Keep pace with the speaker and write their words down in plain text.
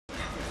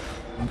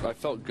I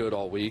felt good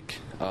all week,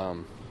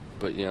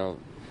 but you know,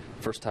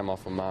 first time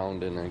off a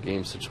mound in a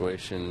game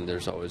situation,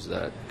 there's always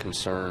that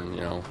concern,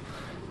 you know.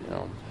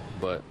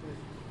 But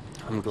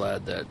I'm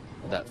glad that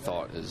that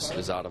thought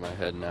is out of my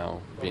head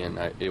now, being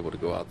able to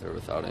go out there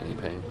without any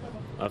pain.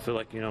 I feel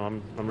like, you know,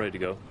 I'm ready to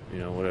go. You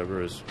know,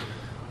 whatever is.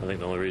 I think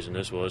the only reason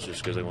this was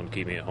just because they wanted to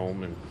keep me at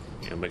home and,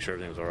 you know, make sure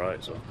everything was all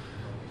right. So,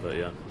 but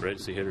yeah, ready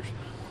to see hitters.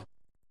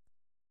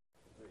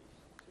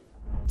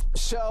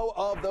 So,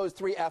 of those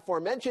three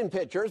aforementioned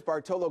pitchers,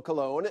 Bartolo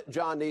Colon,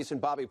 Jon Niese,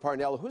 and Bobby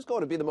Parnell, who's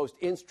going to be the most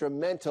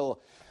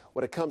instrumental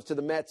when it comes to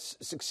the Mets'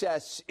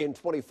 success in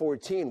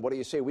 2014? What do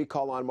you say we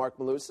call on Mark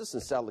Malusis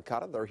and Sal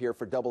Licata? They're here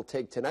for Double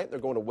Take tonight. They're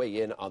going to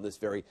weigh in on this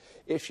very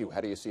issue.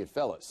 How do you see it,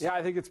 fellas? Yeah,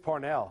 I think it's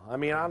Parnell. I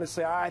mean,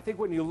 honestly, I think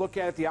when you look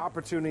at it, the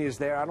opportunity is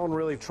there. I don't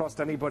really trust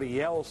anybody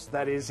else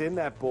that is in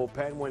that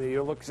bullpen. When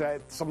you look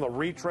at some of the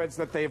retreads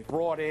that they've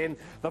brought in,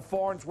 the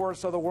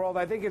Farnsworths of the world,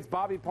 I think it's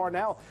Bobby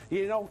Parnell.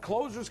 You know,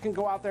 closers can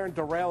go out there and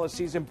derail a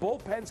season.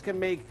 Bullpens can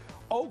make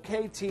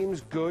okay teams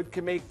good,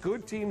 can make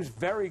good teams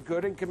very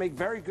good, and can make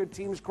very good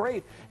teams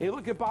great. And you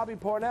look at Bobby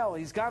Parnell,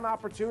 he's got an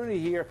opportunity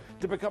here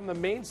to become the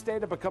mainstay,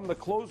 to become the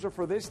closer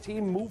for this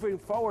team moving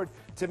forward.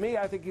 To me,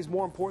 I think he's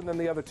more important than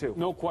the other two.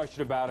 No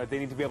question about it. They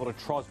need to be able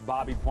to trust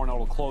Bobby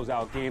Parnell to close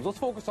out games. Let's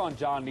focus on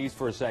Jon Niese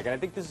for a second. I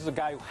think this is a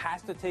guy who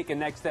has to take a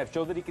next step,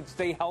 show that he can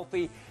stay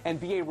healthy and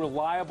be a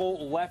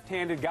reliable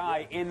left-handed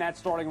guy in that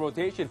starting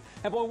rotation.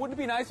 And boy, wouldn't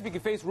it be nice if he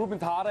could face Ruben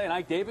Tejada and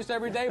Ike Davis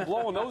every day,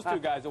 blowing those two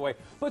guys away.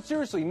 But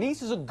seriously,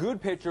 Niese is a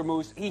good pitcher,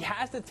 Moose. He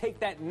has to take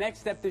that next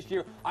step this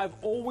year. I've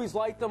always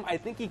liked him. I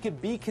think he could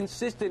be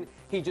consistent.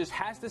 He just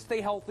has to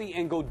stay healthy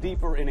and go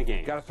deeper in a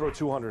game. Got to throw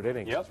 200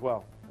 innings as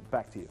well.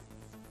 Back to you.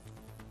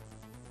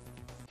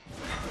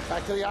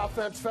 Back to the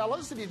offense,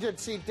 fellas. And you did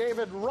see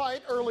David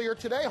Wright earlier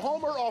today,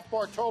 homer off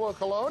Bartolo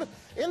Colon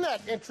in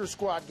that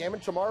intra-squad game.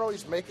 And tomorrow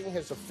he's making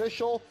his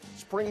official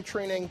spring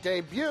training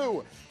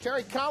debut.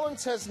 Terry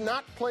Collins has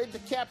not played the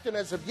captain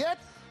as of yet,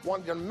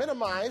 wanting to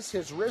minimize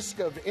his risk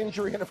of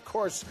injury and, of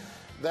course,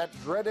 that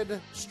dreaded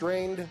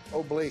strained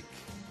oblique.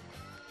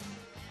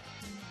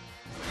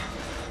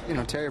 You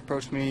know, Terry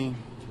approached me,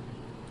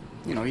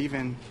 you know,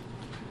 even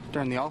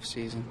during the off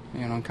season,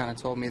 you know, and kind of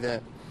told me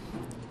that,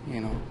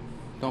 you know,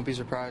 don't be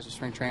surprised if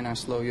spring training I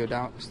slow you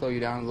down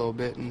a little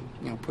bit and,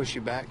 you know, push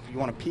you back. If you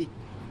want to peak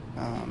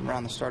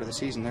around the start of the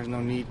season, there's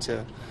no need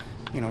to,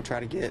 you know, try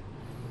to get,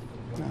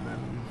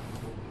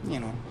 you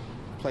know,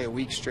 play a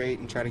week straight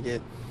and try to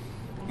get,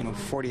 you know,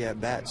 40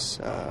 at-bats,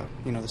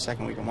 you know, the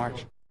second week of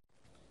March.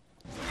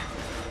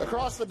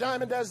 Across the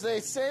diamond, as they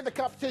say, the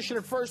competition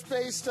at first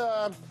base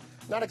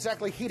not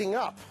exactly heating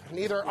up.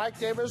 Neither Ike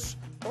Davis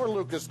nor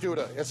Lucas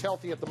Duda is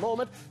healthy at the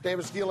moment.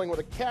 Davis dealing with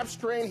a calf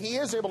strain. He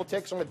is able to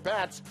take some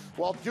at-bats,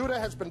 while Duda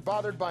has been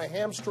bothered by a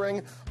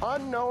hamstring.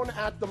 Unknown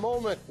at the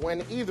moment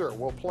when either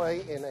will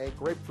play in a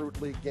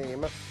Grapefruit League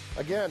game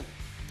again.